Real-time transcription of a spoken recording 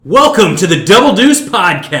Welcome to the Double Deuce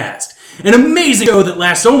Podcast, an amazing show that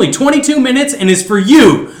lasts only 22 minutes and is for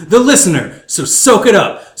you, the listener, so soak it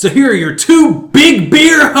up. So here are your two big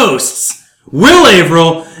beer hosts, Will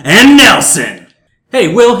Averill and Nelson.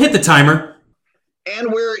 Hey, Will, hit the timer.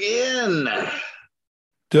 And we're in.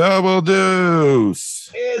 Double Deuce.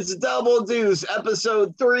 It's Double Deuce,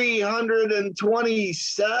 episode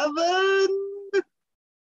 327?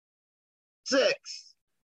 6.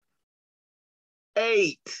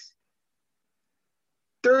 8.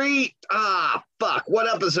 3. Fuck.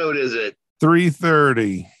 What episode is it?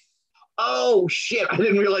 330. Oh, shit. I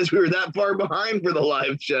didn't realize we were that far behind for the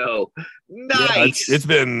live show. Nice.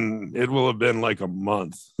 Yeah, it will have been like a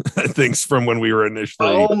month, I think, from when we were initially.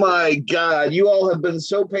 Oh, my God. You all have been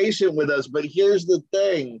so patient with us. But here's the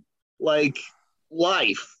thing. Like,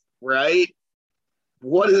 life, right?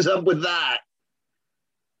 What is up with that?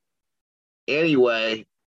 Anyway,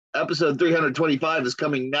 episode 325 is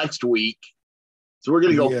coming next week. So we're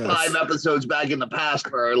going to go 5 episodes back in the past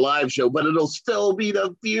for our live show, but it'll still be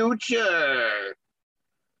the future.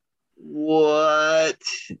 What?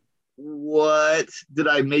 Did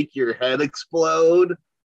I make your head explode?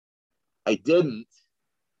 I didn't.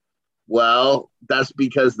 Well, that's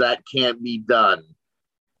because that can't be done.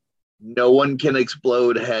 No one can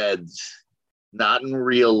explode heads. Not in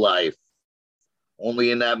real life.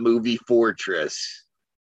 Only in that movie Fortress.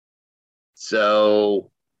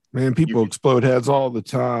 So, man, people explode heads all the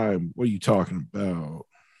time. What are you talking about?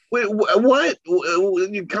 Wait, what?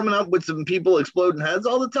 You coming up with some people exploding heads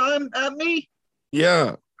all the time at me?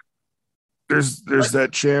 Yeah. There's that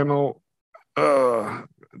channel.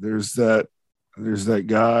 There's that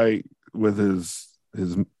guy with his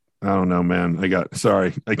I don't know, man. I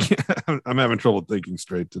can't. I'm having trouble thinking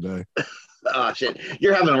straight today. Oh shit.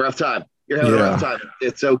 You're having a rough time. A rough time.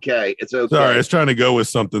 It's okay. Sorry, I was trying to go with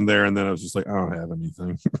something there, and then I was just like, I don't have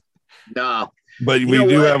anything. No. But we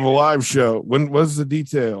do have a live show. What's the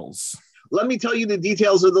details? Let me tell you the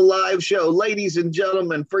details of the live show. Ladies and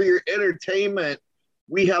gentlemen, for your entertainment,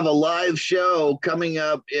 we have a live show coming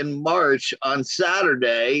up in March on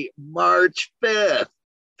Saturday, March 5th,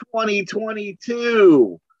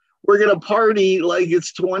 2022. We're going to party like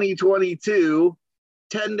it's 2022.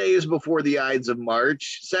 10 days before the Ides of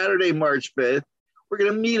March, Saturday, March 5th. We're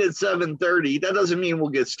going to meet at 7:30. That doesn't mean we'll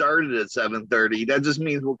get started at 7:30. That just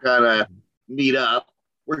means we'll kind of meet up.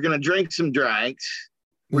 We're going to drink some drinks.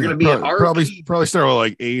 We're going to be at RP. Probably start with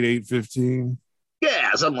like 8:15.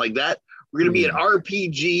 Yeah, something like that. We're going to be at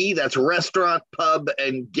RPG. That's Restaurant, Pub,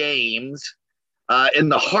 and Games in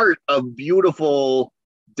the heart of beautiful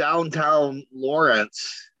downtown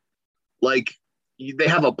Lawrence. Like, they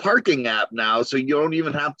have a parking app now, so you don't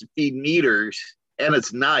even have to feed meters, and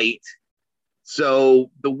it's night.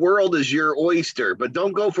 So the world is your oyster, but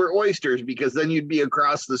don't go for oysters because then you'd be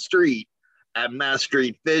across the street at Mass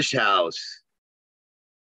Street Fish House.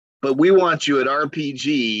 But we want you at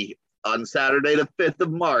RPG on Saturday the 5th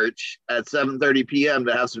of March at 7:30 p.m.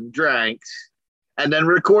 to have some drinks and then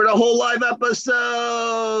record a whole live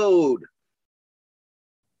episode.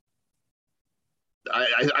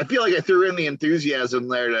 I feel like I threw in the enthusiasm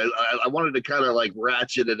there. I wanted to kind of like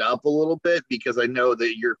ratchet it up a little bit because I know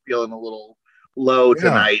that you're feeling a little low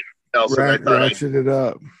tonight. Ratchet it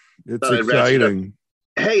up. It's exciting.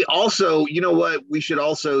 Hey, also, you know what? We should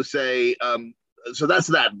also say, so that's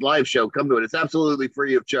that live show. Come to it. It's absolutely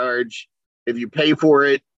free of charge. If you pay for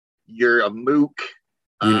it, you're a mook.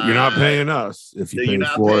 You're not paying us. If you're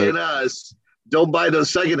not paying us, don't buy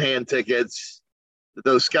those secondhand tickets that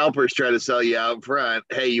those scalpers try to sell you out front.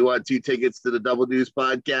 Hey, you want 2 tickets to the Double Deuce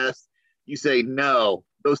podcast? You say no.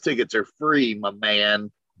 Those tickets are free, my man.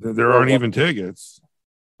 There aren't even tickets.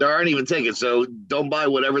 There aren't even tickets, so don't buy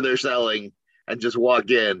whatever they're selling and just walk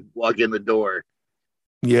in the door.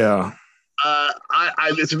 Yeah.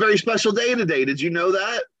 It's a very special day today. Did you know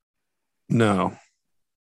that? No.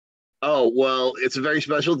 Oh, well, it's a very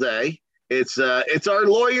special day. It's our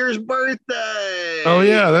lawyer's birthday. Oh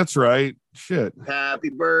yeah, that's right. Shit. Happy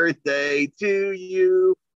birthday to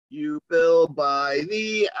you. You bill by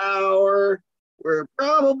the hour. We're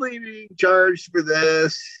probably being charged for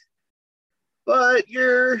this, but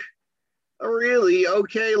you're a really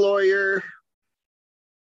okay lawyer.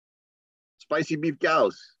 Spicy beef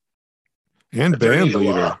cows. And band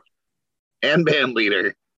leader. And band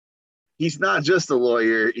leader. He's not just a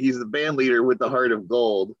lawyer. He's the band leader with the heart of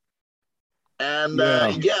gold. And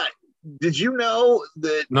did you know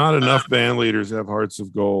that not enough band leaders have hearts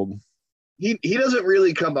of gold? He doesn't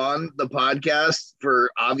really come on the podcast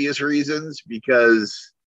for obvious reasons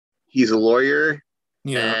because he's a lawyer.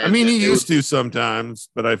 Yeah, I mean he used to sometimes,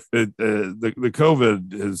 but the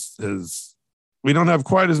COVID has we don't have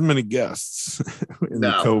quite as many guests in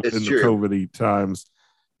the COVID times,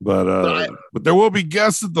 but there will be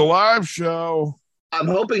guests at the live show. I'm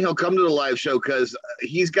hoping he'll come to the live show because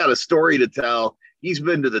he's got a story to tell. He's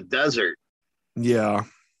been to the desert. Yeah.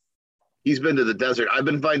 He's been to the desert. I've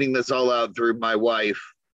been finding this all out through my wife,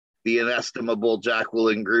 the inestimable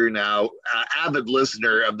Jacqueline Grunow, avid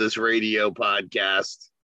listener of this radio podcast.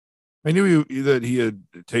 I knew that he had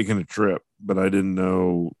taken a trip, but I didn't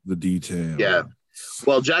know the details. Yeah.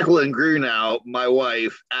 Well, Jacqueline Grunow, my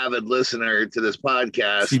wife, avid listener to this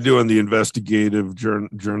podcast. She's doing the investigative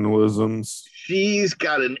journalisms. She's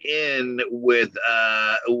got an in with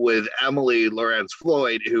Emily Lawrence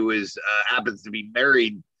Floyd, who is happens to be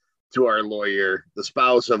married to our lawyer, the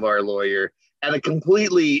spouse of our lawyer, and a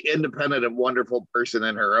completely independent and wonderful person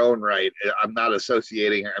in her own right. I'm not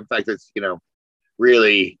associating her. In fact, it's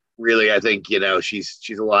really, I think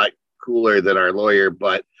she's a lot cooler than our lawyer.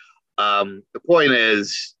 But the point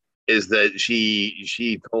is that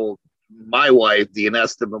she told my wife, the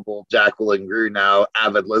inestimable Jacqueline Grunow,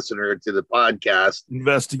 avid listener to the podcast,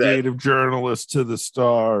 investigative journalist to the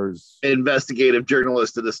stars,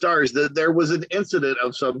 that there was an incident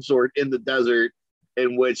of some sort in the desert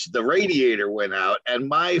in which the radiator went out. And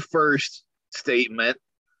my first statement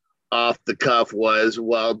off the cuff was,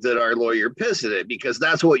 well, did our lawyer piss in it? Because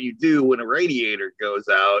that's what you do when a radiator goes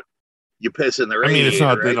out. You piss in the radiator. I mean, it's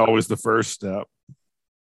not always the first step.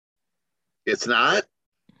 It's not?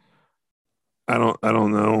 I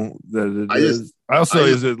don't know that it is.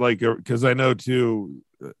 Is it like, because I know too,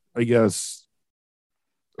 I guess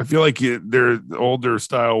I feel like the older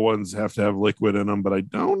style ones have to have liquid in them, but I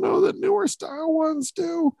don't know that newer style ones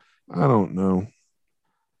do. I don't know.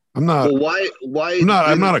 I'm not. Well, why?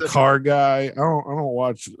 I'm not a car guy. I don't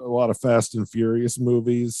watch a lot of Fast and Furious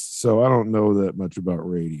movies, so I don't know that much about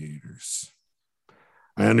radiators.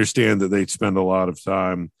 I understand that they spend a lot of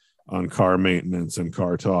time on car maintenance and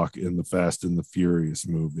car talk in the Fast and the Furious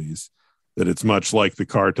movies, that it's much like the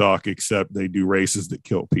car talk, except they do races that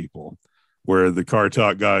kill people, where the car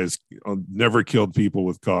talk guys never killed people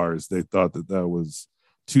with cars. They thought that was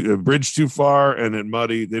a bridge too far and it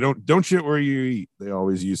muddy. They don't shit where you eat. They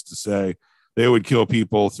always used to say they would kill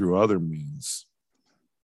people through other means.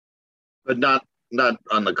 But not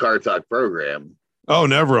on the car talk program. Oh,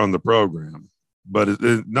 never on the program, but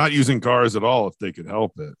not using cars at all if they could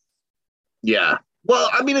help it. Yeah. Well,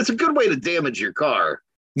 I mean, it's a good way to damage your car.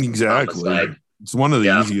 Exactly. It's one of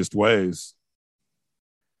the easiest ways.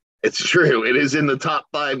 It's true. It is in the top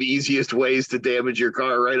 5 easiest ways to damage your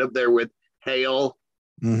car, right up there with hail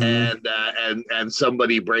and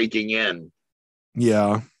somebody breaking in.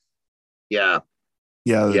 Yeah. Yeah.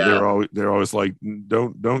 Yeah. They're always like,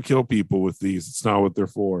 don't kill people with these. It's not what they're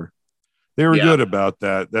for. They were good about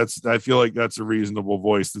that. I feel like that's a reasonable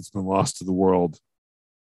voice that's been lost to the world.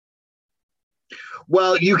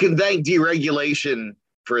 Well, you can thank deregulation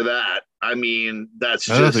for that. I mean, they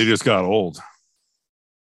just got old.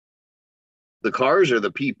 The cars or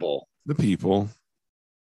the people? The people.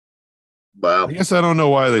 Wow. I guess I don't know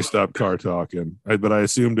why they stopped car talking, but I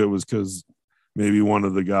assumed it was because maybe one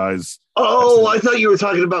of the guys. Oh, I thought you were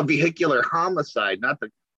talking about vehicular homicide, not the.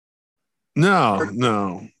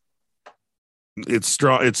 No. It's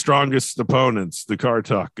strongest opponents, the car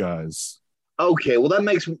talk guys. Okay, well that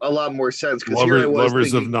makes a lot more sense because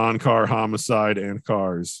lovers of non-car homicide and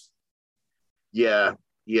cars. Yeah.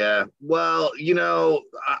 Well,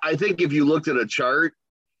 I think if you looked at a chart,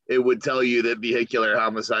 it would tell you that vehicular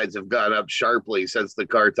homicides have gone up sharply since the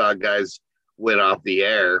car talk guys went off the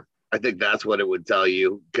air. I think that's what it would tell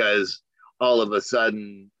you, because all of a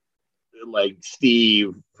sudden, like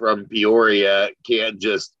Steve from Peoria can't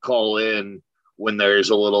just call in when there's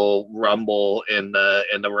a little rumble in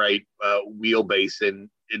the right wheelbase, and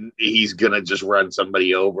he's gonna just run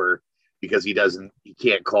somebody over because he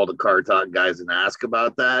can't call the car talk guys and ask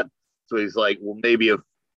about that. So he's like, well, maybe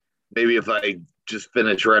if I just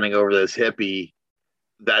finish running over this hippie,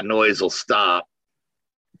 that noise will stop.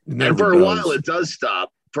 And for a while, it does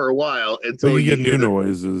stop. For a while, until you get new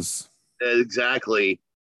noises. Exactly,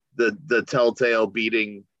 the telltale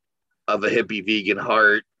beating of a hippie vegan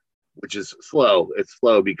heart, which is slow. It's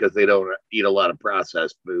slow because they don't eat a lot of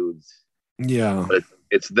processed foods. Yeah. But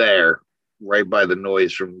it's there right by the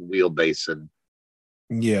noise from the wheelbase. And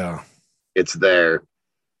yeah. It's there.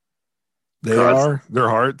 Their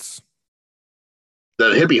hearts. The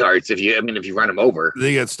hippie hearts, if you run them over.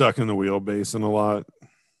 They get stuck in the wheelbase a lot.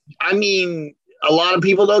 I mean, a lot of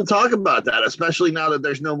people don't talk about that, especially now that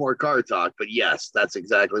there's no more car talk. But yes, that's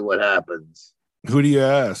exactly what happens. Who do you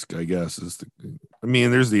ask, I guess,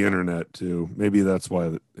 there's the internet too. Maybe that's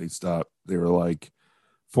why they stopped. They were like,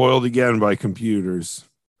 foiled again by computers.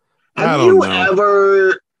 I Have don't you know.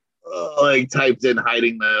 ever typed in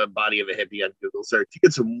hiding the body of a hippie on Google search? You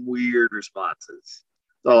get some weird responses.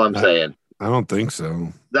 That's all I'm saying. I don't think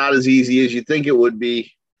so. Not as easy as you think it would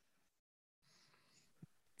be.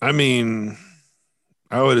 I mean,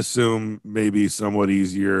 I would assume maybe somewhat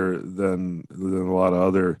easier than a lot of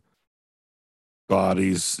other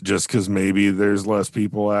bodies, just because maybe there's less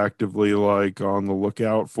people actively like on the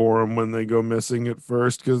lookout for them when they go missing at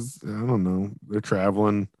first. Because I don't know, they're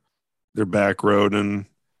traveling, they're back roading,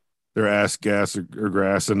 they're ass gas or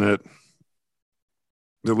grassing it.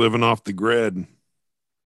 They're living off the grid.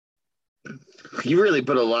 You really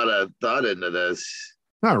put a lot of thought into this.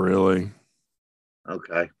 Not really.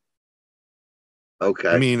 Okay.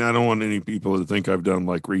 I mean, I don't want any people to think I've done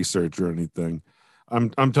like research or anything.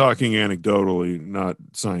 I'm talking anecdotally, not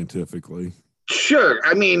scientifically. Sure.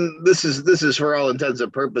 I mean, this is for all intents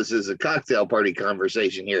and purposes a cocktail party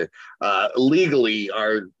conversation here. Legally,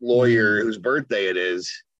 our lawyer, whose birthday it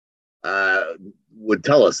is, would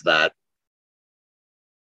tell us that.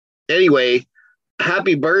 Anyway,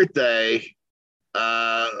 happy birthday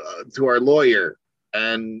to our lawyer,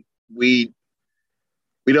 and we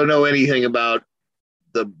don't know anything about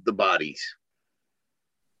the bodies.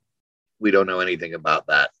 We don't know anything about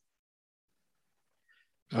that.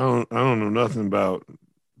 I don't know nothing about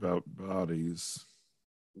bodies.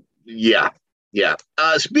 Yeah.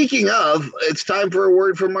 Speaking of, it's time for a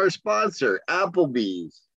word from our sponsor,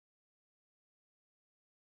 Applebee's.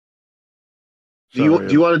 Do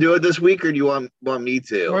you want to do it this week, or do you want me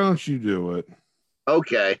to? Why don't you do it?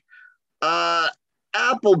 Okay.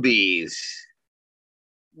 Applebee's.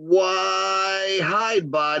 Why hide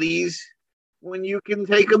bodies when you can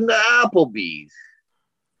take them to Applebee's?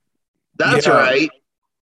 That's right.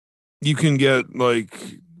 You can get like,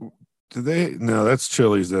 no, that's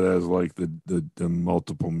Chili's that has like the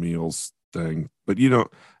multiple meals thing, but you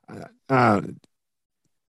don't.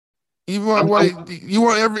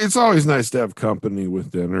 It's always nice to have company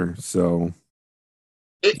with dinner. So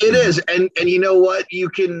it is, and you know what?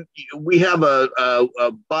 We have a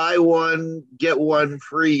buy one get one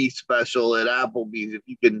free special at Applebee's. If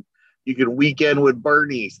you can weekend with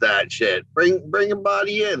Bernie's that shit. Bring a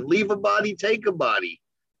body in, leave a body, take a body.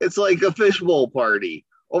 It's like a fishbowl party,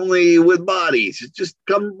 only with bodies. Just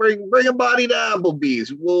come bring a body to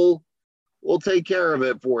Applebee's. We'll take care of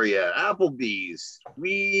it for you. Applebee's,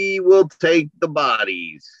 we will take the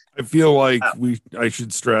bodies. I feel like I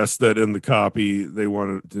should stress that in the copy they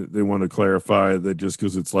want to clarify that just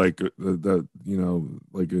because it's like the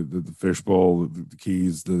fishbowl, the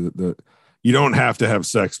keys, the you don't have to have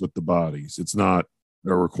sex with the bodies. It's not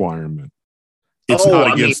a requirement. It's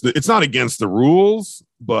not against the rules,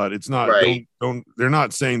 but it's not right. They're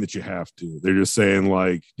not saying that you have to. They're just saying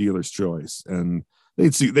like dealer's choice, and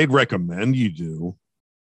they'd recommend you do.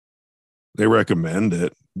 They recommend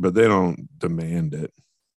it, but they don't demand it.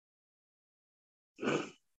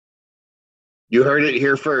 You heard it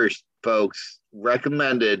here first, folks.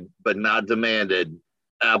 Recommended, but not demanded.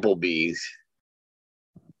 Applebee's.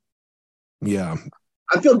 Yeah.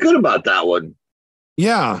 I feel good about that one.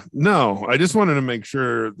 Yeah, no, I just wanted to make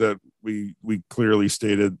sure that we clearly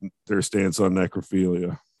stated their stance on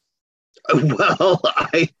necrophilia. Well,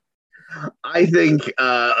 I think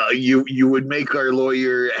you would make our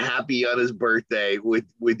lawyer happy on his birthday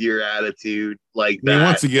with your attitude like that. I mean,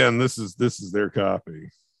 once again, this is their copy.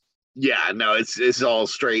 Yeah, no, it's all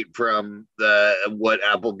straight from what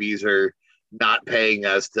Applebee's are not paying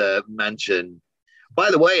us to mention. By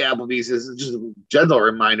the way, Applebee's is just a gentle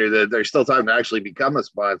reminder that there's still time to actually become a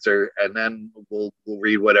sponsor, and then we'll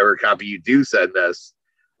read whatever copy you do send us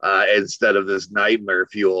instead of this nightmare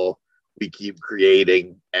fuel we keep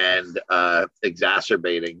creating and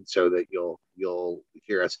exacerbating so that you'll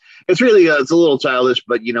hear us. It's really it's a little childish,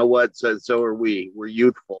 but you know what? So are we. We're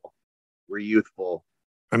youthful.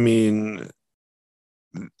 I mean,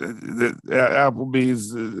 the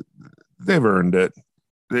Applebee's, they've earned it.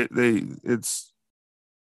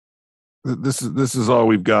 This is all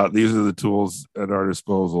we've got. These are the tools at our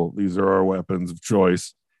disposal. These are our weapons of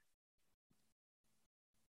choice.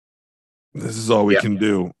 This is all we can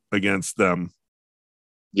do against them.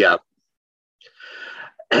 Yeah.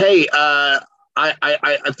 Hey, I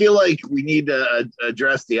feel like we need to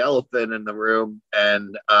address the elephant in the room,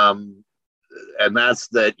 and that's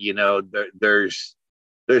that, you know, there's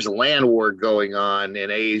a land war going on in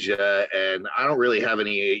Asia, and I don't really have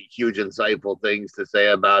any huge insightful things to say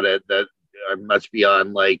about it that are much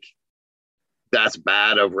beyond like that's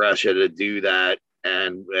bad of Russia to do that,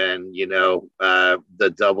 and you know,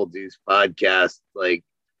 the Double Deuce podcast like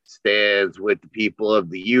stands with the people of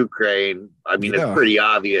the Ukraine. I mean, Yeah. it's pretty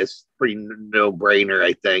obvious, pretty no brainer,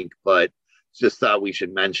 I think, but just thought we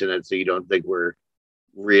should mention it so you don't think we're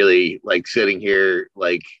really like sitting here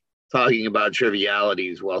like talking about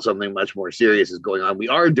trivialities while something much more serious is going on. We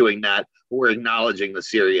are doing that, but we're acknowledging the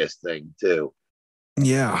serious thing too.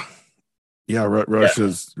 Yeah.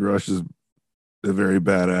 Russia's a very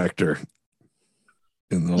bad actor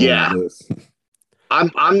in the whole of this.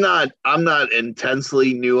 I'm not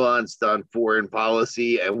intensely nuanced on foreign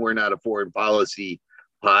policy, and we're not a foreign policy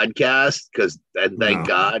podcast thank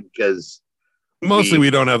God, because mostly we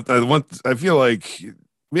don't have I feel like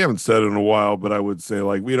we haven't said it in a while, but I would say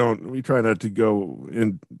like we try not to go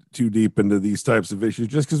in too deep into these types of issues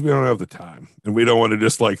just because we don't have the time, and we don't want to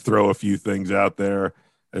just like throw a few things out there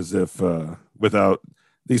as if without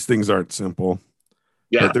these things aren't simple.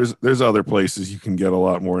 Yeah, but there's other places you can get a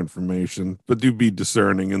lot more information, but do be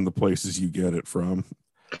discerning in the places you get it from.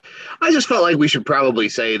 I just felt like we should probably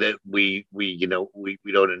say that we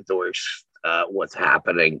don't endorse what's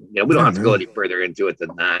happening. We don't have to go any further into it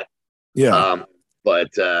than that. Yeah. But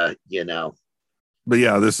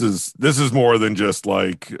yeah, this is more than just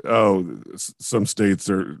like, oh, some states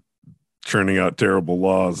are churning out terrible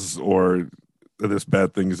laws or this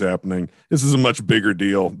bad thing is happening. This is a much bigger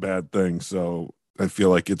deal, bad thing. So I feel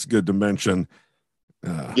like it's good to mention.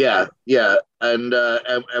 Yeah. And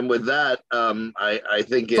with that, I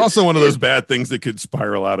think it's also one of those bad things that could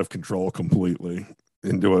spiral out of control completely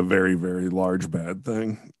into a very, very large bad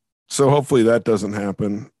thing. So hopefully that doesn't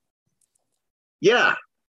happen. Yeah.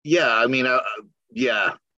 I mean, I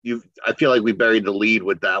feel like we buried the lead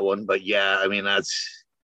with that one, but yeah, I mean, that's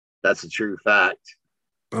a true fact.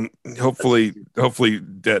 Hopefully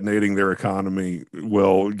detonating their economy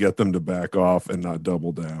will get them to back off and not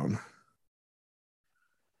double down.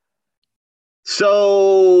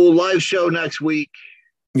 So live show next week.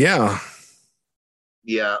 Yeah.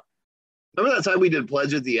 Remember that time we did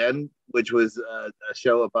Pledge at the End, which was a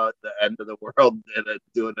show about the end of the world and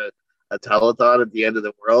doing a telethon at the end of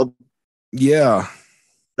the world? Yeah.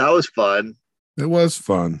 That was fun. It was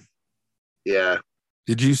fun. Yeah.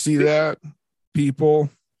 Did you see that, people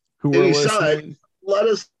who were listening? Let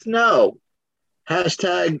us know.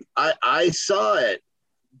 Hashtag I saw it.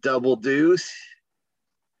 Double Deuce.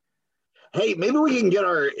 Hey, maybe we can get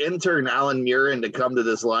our intern Alan Murin to come to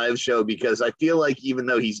this live show, because I feel like even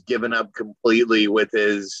though he's given up completely with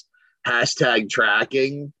his hashtag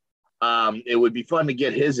tracking, it would be fun to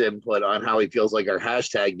get his input on how he feels like our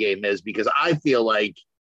hashtag game is, because I feel like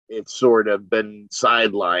it's sort of been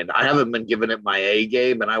sidelined. I haven't been giving it my A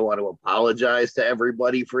game, and I want to apologize to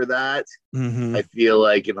everybody for that. Mm-hmm. I feel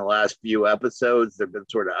like in the last few episodes, there have been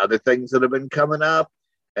sort of other things that have been coming up,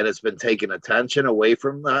 and it's been taking attention away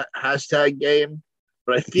from the hashtag game.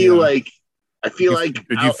 But I feel like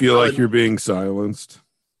did you feel like you're being silenced?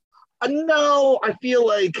 No, I feel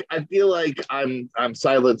like I'm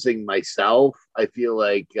silencing myself. I feel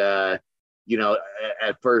like at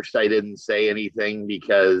first I didn't say anything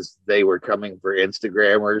because they were coming for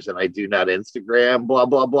Instagrammers, and I do not Instagram, blah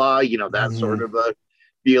blah blah. That sort of a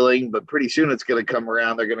feeling. But pretty soon it's going to come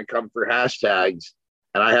around. They're going to come for hashtags.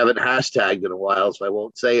 And I haven't hashtagged in a while, so I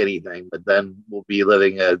won't say anything. But then we'll be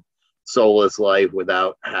living a soulless life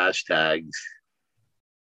without hashtags.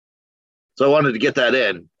 So I wanted to get that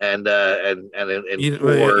in, and you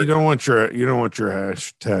don't want your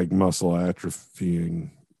hashtag muscle atrophying.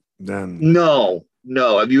 Then no.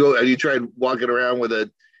 Have you tried walking around with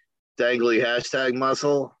a dangly hashtag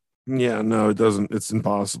muscle? Yeah, no, it doesn't. It's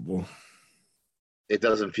impossible. It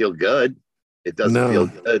doesn't feel good. It doesn't feel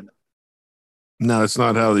good. No, it's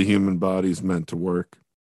not how the human body's meant to work.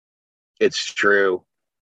 It's true.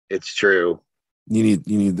 You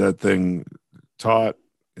need that thing taut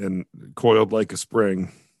and coiled like a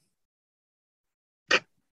spring.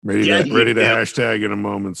 Ready to hashtag in a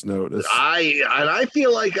moment's notice. I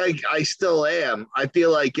feel like I still am. I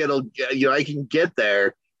feel like I can get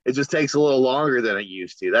there. It just takes a little longer than it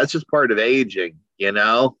used to. That's just part of aging,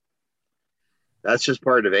 That's just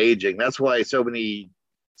part of aging. That's why so many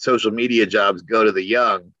social media jobs go to the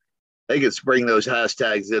young. They can spring those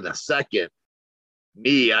hashtags in a second.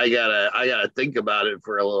 Me, I gotta think about it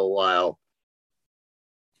for a little while.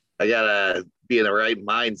 I gotta be in the right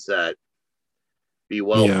mindset, be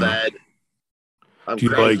well fed. I'm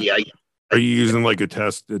cranky. Are you using like a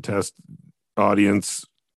test audience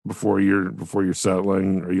before you're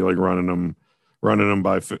settling? Are you like running them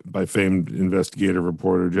by famed investigative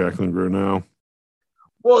reporter Jacqueline Grunow?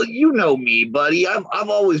 Well, you know me, buddy. I've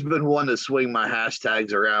always been one to swing my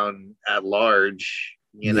hashtags around at large.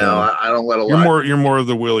 I don't let a lot. You're more of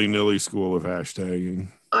the willy-nilly school of hashtagging.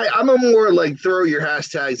 I'm a more like throw your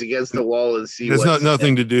hashtags against the wall and see It's what's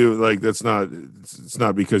nothing to do like that's not. It's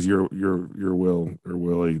not because you're Will or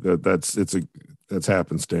Willie. That's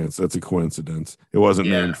happenstance. That's a coincidence. It wasn't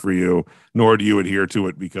Yeah. named for you, nor do you adhere to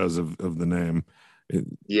it because of the name.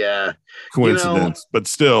 Yeah. Coincidence, but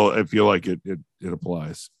still, I feel like it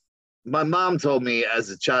applies. My mom told me as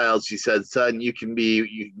a child, she said, son, you can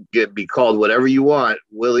be called whatever you want,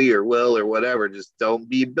 Willie or Will or whatever. Just don't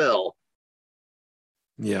be Bill.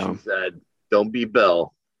 Yeah. She said, don't be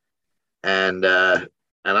Bill. And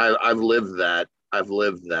I've lived that. I've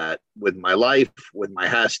lived that with my life, with my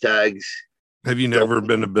hashtags. Have you never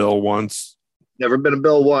been a Bill once? Never been a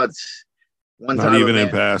Bill once. One not time even in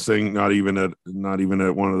passing, not even at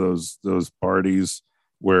one of those parties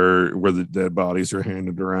where the dead bodies are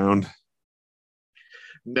handed around.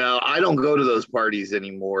 No, I don't go to those parties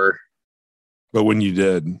anymore. But when you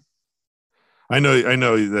did, I know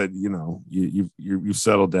that you've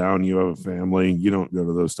settled down, you have a family, you don't go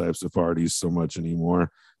to those types of parties so much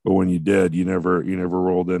anymore. But when you did, you never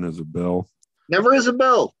rolled in as a Bill. Never as a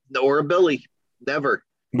Bill or a Billy. Never.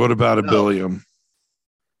 What about a Billiam?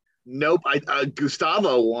 Nope. I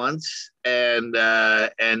Gustavo once and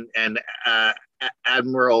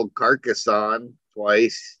Admiral Carcassonne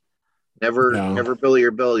twice. Never Billy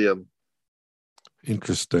or Billiam.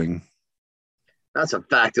 Interesting. That's a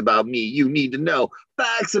fact about me. You need to know.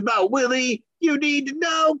 Facts about Willie. You need to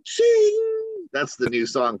know. Ching. That's the new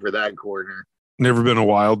song for that corner. Never been a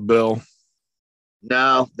Wild Bill?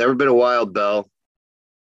 No, never been a Wild Bill.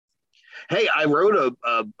 Hey, I wrote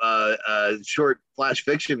a short flash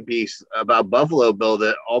fiction piece about Buffalo Bill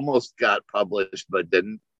that almost got published but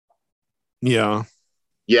didn't. Yeah.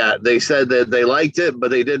 Yeah, they said that they liked it,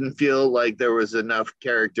 but they didn't feel like there was enough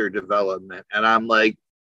character development. And I'm like,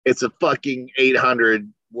 it's a fucking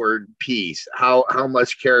 800-word piece. How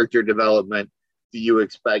much character development do you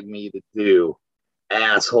expect me to do?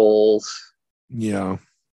 Assholes. Yeah.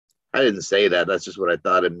 I didn't say that. That's just what I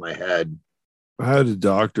thought in my head. I had a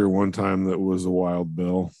doctor one time that was a Wild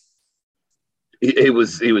Bill. He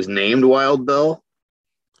was named Wild Bill.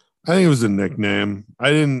 I think it was a nickname.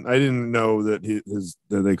 I didn't know that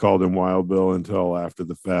that they called him Wild Bill until after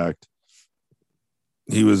the fact.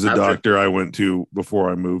 He was a doctor I went to before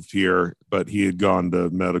I moved here, but he had gone to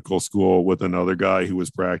medical school with another guy who was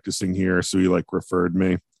practicing here, so he like referred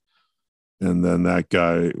me. And then that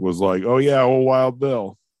guy was like, "Oh yeah, well, Wild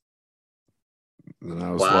Bill." And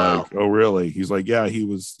I was like, "Oh really?" He's like, "Yeah, he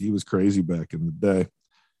was crazy back in the day."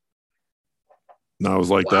 And I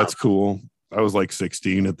was like, "That's cool." I was like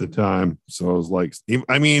 16 at the time, so I was like,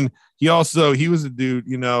 I mean, he was a dude,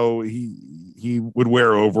 he would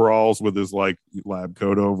wear overalls with his like lab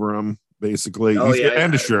coat over him, basically,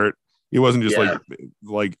 and a shirt. He wasn't just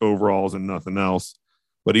like overalls and nothing else,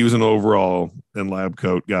 but he was an overall and lab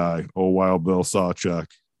coat guy. Oh, Wild Bill Sawchuck.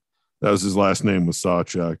 That was his last name, was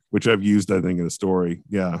Sawchuck, which I've used, I think, in a story.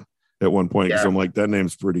 Yeah, at one point, because I'm like, that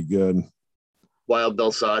name's pretty good. Wild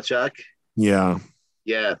Bill Sawchuck. Yeah.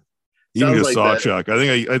 Yeah. Even just like Sawchuck.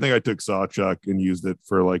 I think I took Sawchuck and used it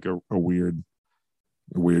for like a weird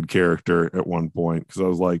character at one point, because I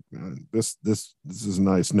was like, this is a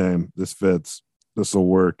nice name. This fits. This will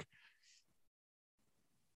work.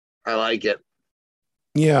 I like it.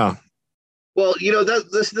 Yeah. Well,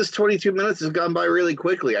 this 22 minutes has gone by really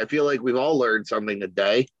quickly. I feel like we've all learned something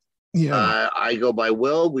today. Yeah. I go by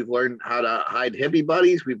Will. We've learned how to hide hippie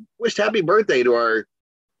buddies. We've wished happy birthday to our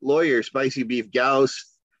lawyer, Spicy Beef Gauss.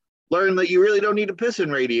 Learn that you really don't need to piss in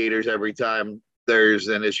radiators every time there's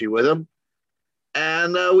an issue with them.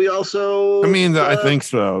 And we also, I think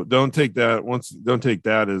so. Don't take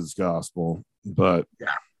that as gospel, but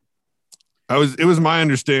yeah, it was my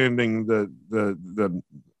understanding that the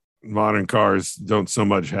modern cars don't so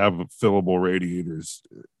much have fillable radiators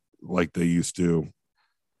like they used to.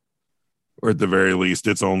 Or at the very least,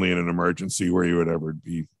 it's only in an emergency where you would ever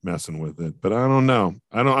be messing with it. But I don't know.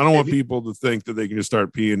 I don't want people to think that they can just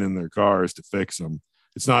start peeing in their cars to fix them.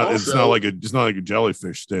 It's not like a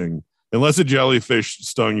jellyfish sting, unless a jellyfish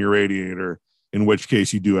stung your radiator, in which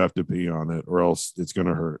case you do have to pee on it, or else it's going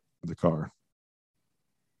to hurt the car.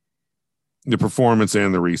 The performance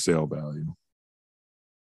and the resale value.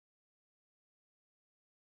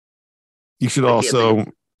 You should also.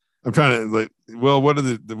 I'm trying to what are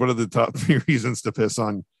the top 3 reasons to piss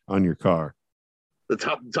on your car? The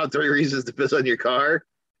top 3 reasons to piss on your car?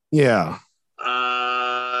 Yeah.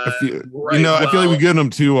 I feel like we've given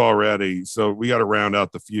them 2 already, so we got to round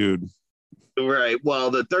out the feud. Right.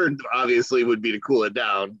 Well, the third obviously would be to cool it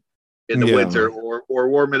down in the winter, or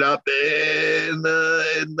warm it up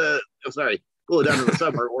cool it down in the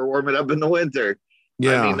summer, or warm it up in the winter.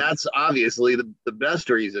 Yeah. I mean, that's obviously the best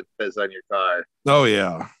reason to piss on your car. Oh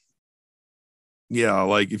yeah. Yeah,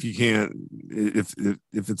 like if you can't, if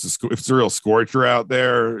it's a real scorcher out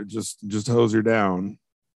there, just hose her down.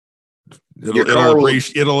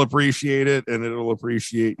 It'll appreciate it, and it'll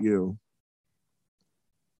appreciate you.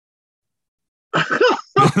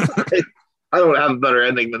 I don't have a better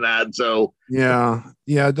ending than that. So yeah,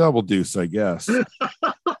 double deuce, I guess.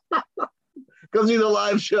 Come see the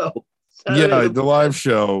live show. Yeah, the live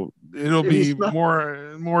show. It'll be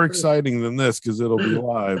more exciting than this because it'll be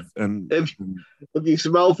live. And if you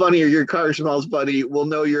smell funny or your car smells funny, we'll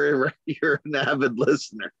know you're an avid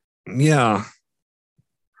listener. Yeah.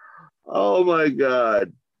 Oh my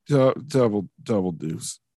God. Double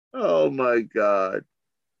deuce. Oh my God.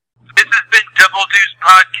 This has been Double Deuce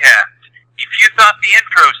Podcast. If you thought the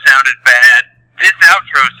intro sounded bad, this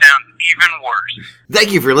outro sounds even worse.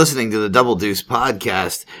 Thank you for listening to the Double Deuce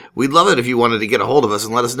Podcast. We'd love it if you wanted to get a hold of us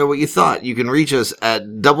and let us know what you thought. You can reach us at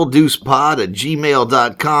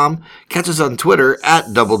doubledeucepod@gmail.com. Catch us on Twitter at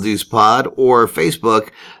doubledeucepod or Facebook,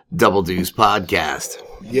 Double Deuce Podcast.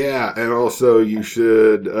 Yeah, and also you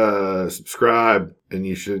should subscribe and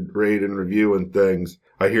you should rate and review and things.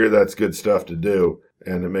 I hear that's good stuff to do,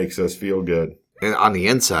 and it makes us feel good. And on the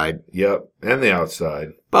inside. Yep, and the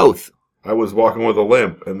outside. Both. I was walking with a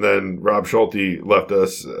limp, and then Rob Schulte left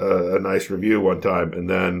us a nice review one time, and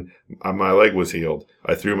then my leg was healed.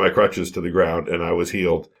 I threw my crutches to the ground, and I was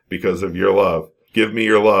healed because of your love. Give me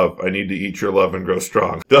your love. I need to eat your love and grow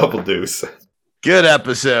strong. Double deuce. Good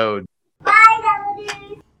episode.